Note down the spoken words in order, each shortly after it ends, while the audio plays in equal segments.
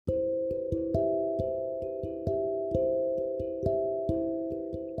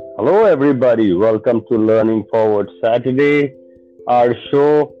Hello, everybody. Welcome to Learning Forward Saturday, our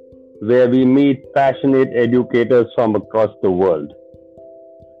show where we meet passionate educators from across the world.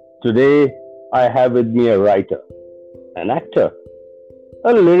 Today, I have with me a writer, an actor,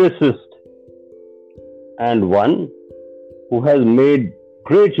 a lyricist, and one who has made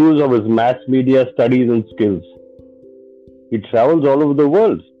great use of his mass media studies and skills. He travels all over the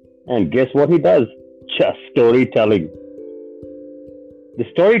world, and guess what he does? Just storytelling. The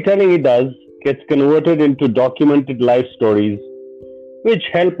storytelling he does gets converted into documented life stories, which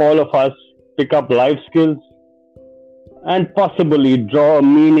help all of us pick up life skills and possibly draw a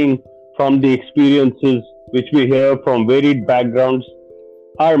meaning from the experiences which we hear from varied backgrounds.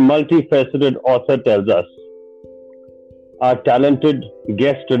 Our multifaceted author tells us. Our talented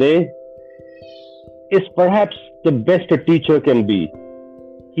guest today is perhaps the best a teacher can be.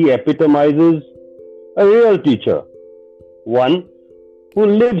 He epitomizes a real teacher, one who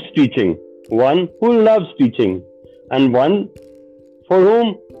lives teaching, one who loves teaching, and one for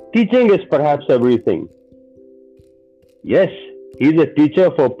whom teaching is perhaps everything. Yes, he's a teacher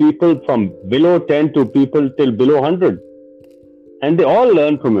for people from below 10 to people till below 100, and they all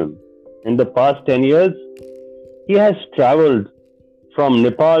learn from him. In the past 10 years, he has traveled from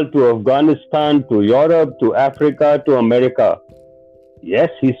Nepal to Afghanistan to Europe to Africa to America. Yes,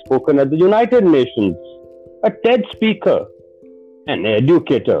 he's spoken at the United Nations, a TED speaker, an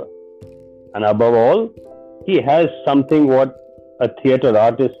educator, and above all, he has something what a theatre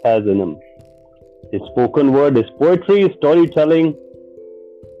artist has in him. His spoken word, his poetry, his storytelling,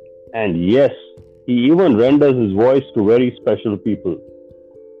 and yes, he even renders his voice to very special people.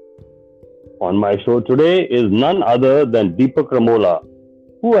 On my show today is none other than Deepak Ramola,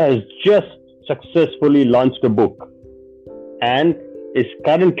 who has just successfully launched a book and is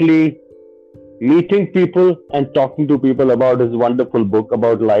currently meeting people and talking to people about his wonderful book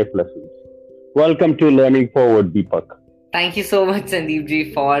about life lessons. Welcome to Learning Forward, Deepak. Thank you so much, Sandeep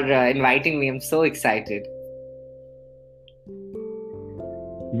ji, for inviting me. I'm so excited.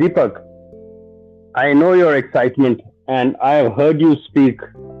 Deepak, I know your excitement and I have heard you speak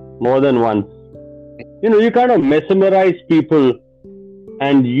more than once. You kind of mesmerize people,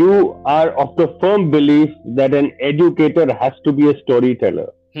 and you are of the firm belief that an educator has to be a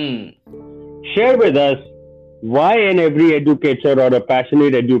storyteller. Share with us why an every educator or a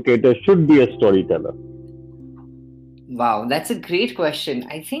passionate educator should be a storyteller. Wow, that's a great question.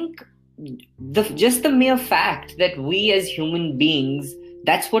 I think just the mere fact that we as human beings,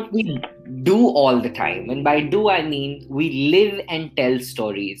 that's what we do all the time. And by do, I mean we live and tell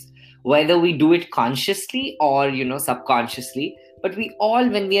stories. Whether we do it consciously or, subconsciously, but we all,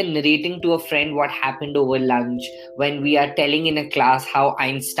 when we are narrating to a friend what happened over lunch, when we are telling in a class how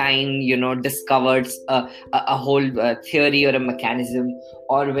Einstein, discovered a whole theory or a mechanism,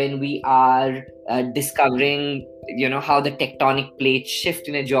 or when we are discovering, how the tectonic plates shift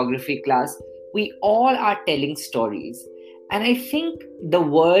in a geography class, we all are telling stories. And I think the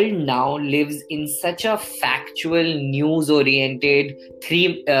world now lives in such a factual, news-oriented,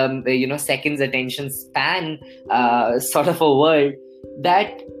 3 seconds attention span sort of a world,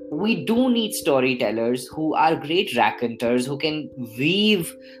 that we do need storytellers who are great raconteurs, who can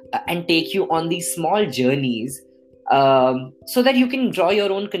weave and take you on these small journeys so that you can draw your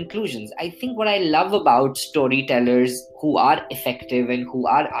own conclusions. I think what I love about storytellers who are effective and who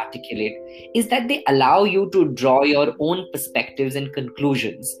are articulate is that they allow you to draw your own perspectives and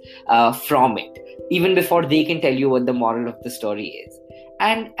conclusions from it, even before they can tell you what the moral of the story is.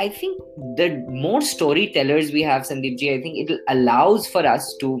 And I think the more storytellers we have, Sandeep ji, I think it allows for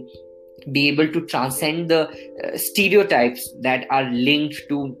us to be able to transcend the stereotypes that are linked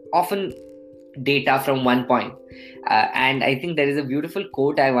to often data from one point. And I think there is a beautiful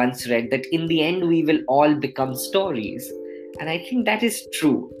quote I once read that in the end, we will all become stories. And I think that is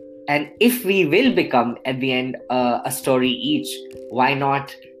true. And if we will become at the end a story each, why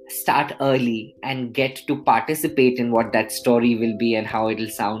not start early and get to participate in what that story will be and how it will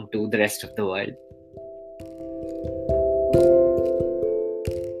sound to the rest of the world?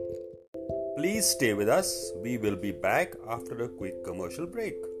 Please stay with us. We will be back after a quick commercial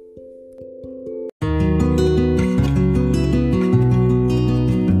break.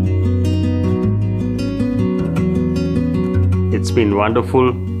 It's been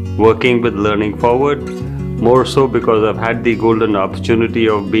wonderful working with Learning Forward, more so because I've had the golden opportunity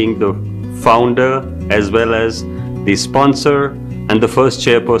of being the founder as well as the sponsor and the first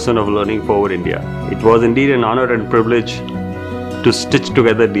chairperson of Learning Forward India. It was indeed an honor and privilege to stitch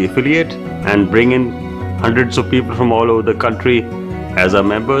together the affiliate and bring in hundreds of people from all over the country as our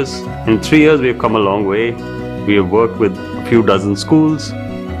members. In 3 years, we've come a long way. We have worked with a few dozen schools,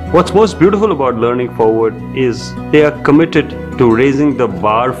 What's most beautiful about Learning Forward is they are committed to raising the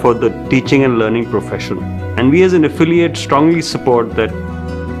bar for the teaching and learning profession. And we as an affiliate strongly support that.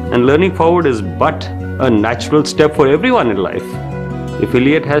 And Learning Forward is but a natural step for everyone in life.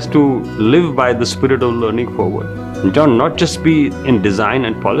 Affiliate has to live by the spirit of Learning Forward. And John, not just be in design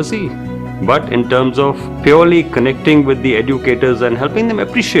and policy, but in terms of purely connecting with the educators and helping them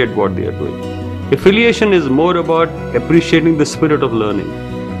appreciate what they are doing. Affiliation is more about appreciating the spirit of learning.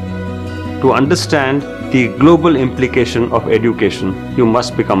 To understand the global implication of education, you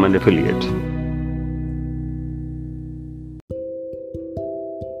must become an affiliate.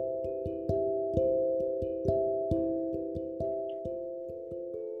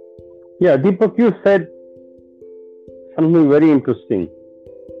 Yeah, Deepak, you said something very interesting.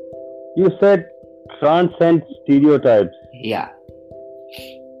 You said transcend stereotypes. Yeah.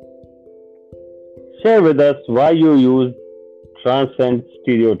 Share with us why you use transcend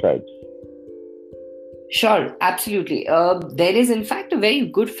stereotypes. Sure, absolutely. There is, in fact, a very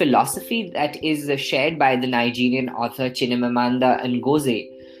good philosophy that is shared by the Nigerian author Chimamanda Ngozi.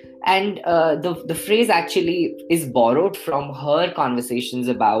 And the phrase actually is borrowed from her conversations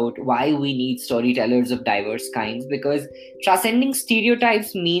about why we need storytellers of diverse kinds, because transcending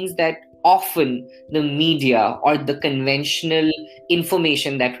stereotypes means that often the media or the conventional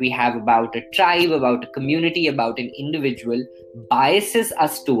information that we have about a tribe, about a community, about an individual biases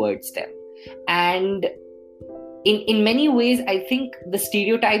us towards them. And in many ways, I think the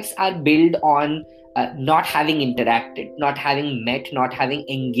stereotypes are built on not having interacted, not having met, not having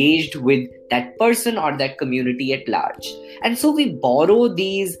engaged with that person or that community at large. And so we borrow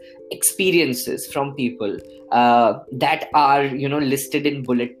these experiences from people that are, listed in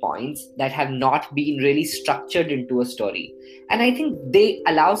bullet points that have not been really structured into a story. And I think they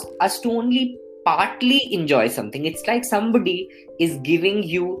allows us to only partly enjoy something. It's like somebody is giving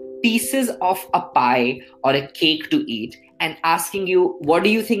you pieces of a pie or a cake to eat and asking you, what do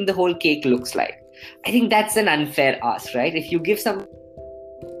you think the whole cake looks like? I think that's an unfair ask, right? If you give some,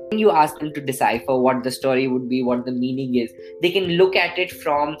 you ask them to decipher what the story would be, what the meaning is, they can look at it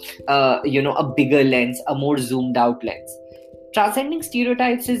from, a bigger lens, a more zoomed out lens. Transcending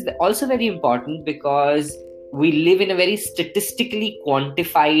stereotypes is also very important because we live in a very statistically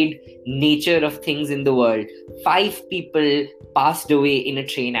quantified nature of things in the world. 5 people passed away in a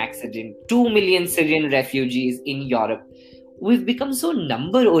train accident, 2 million Syrian refugees in Europe. We've become so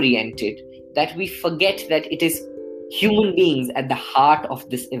number oriented that we forget that it is human beings at the heart of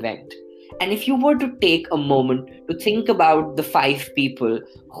this event. And if you were to take a moment to think about the 5 people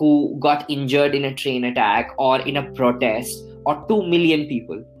who got injured in a train attack or in a protest, or 2 million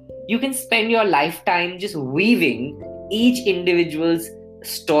people, you can spend your lifetime just weaving each individual's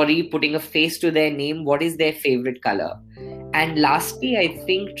story, putting a face to their name, what is their favorite color. And lastly, I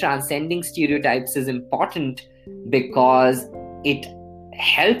think transcending stereotypes is important because it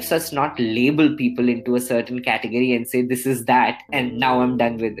helps us not label people into a certain category and say this is that and now I'm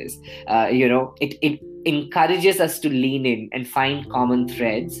done with this. It encourages us to lean in and find common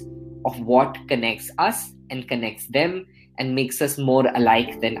threads of what connects us and connects them and makes us more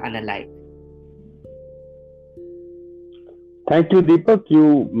alike than unalike. Thank you, Deepak.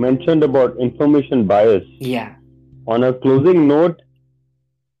 You mentioned about information bias. Yeah. On a closing note,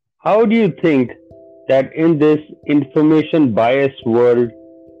 how do you think that in this information bias world,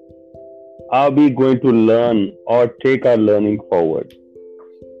 are we going to learn or take our learning forward?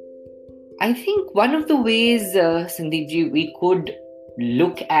 I think one of the ways, Sandeepji, we could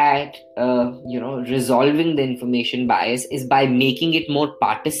look at, resolving the information bias is by making it more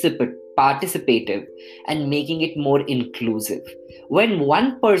participative and making it more inclusive. When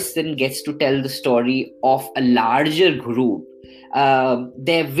one person gets to tell the story of a larger group,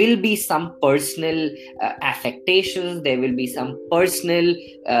 there will be some personal affectations, there will be some personal,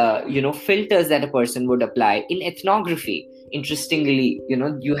 filters that a person would apply. In ethnography, interestingly,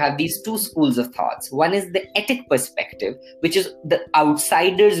 you have these 2 schools of thoughts. One is the etic perspective, which is the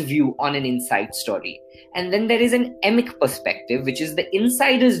outsider's view on an inside story. And then there is an emic perspective, which is the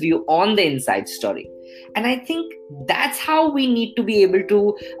insider's view on the inside story. And I think that's how we need to be able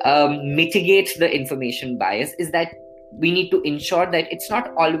to mitigate the information bias, is that we need to ensure that it's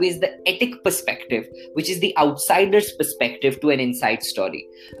not always the etic perspective, which is the outsider's perspective to an inside story,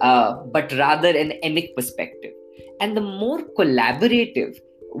 but rather an emic perspective. And the more collaborative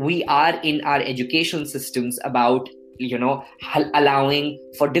we are in our education systems about, allowing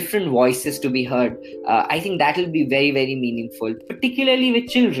for different voices to be heard, I think that will be very, very meaningful, particularly with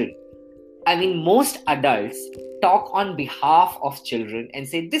children. I mean, most adults talk on behalf of children and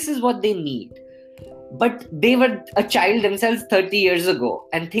say, this is what they need. but they were a child themselves 30 years ago,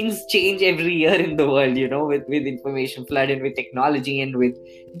 and things change every year in the world, with information flood and with technology and with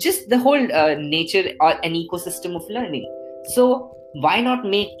just the whole nature or an ecosystem of learning. So why not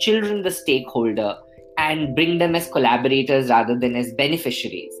make children the stakeholder and bring them as collaborators rather than as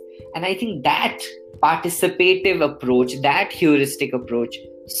beneficiaries? And I think that participative approach, that heuristic approach,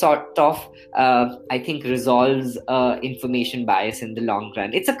 sort of I think resolves information bias in the long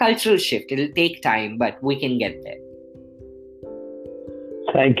run. It's a cultural shift. It'll take time, but we can get there.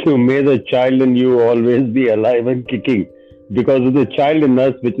 Thank you. May the child in you always be alive and kicking, because of the child in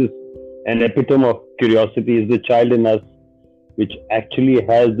us, which is an epitome of curiosity, is the child in us which actually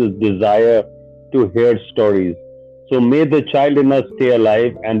has this desire to hear stories. So may the child in us stay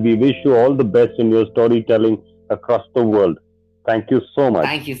alive, and we wish you all the best in your storytelling across the world. Thank you so much.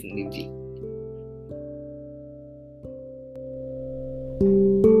 Thank you, Sandeep ji.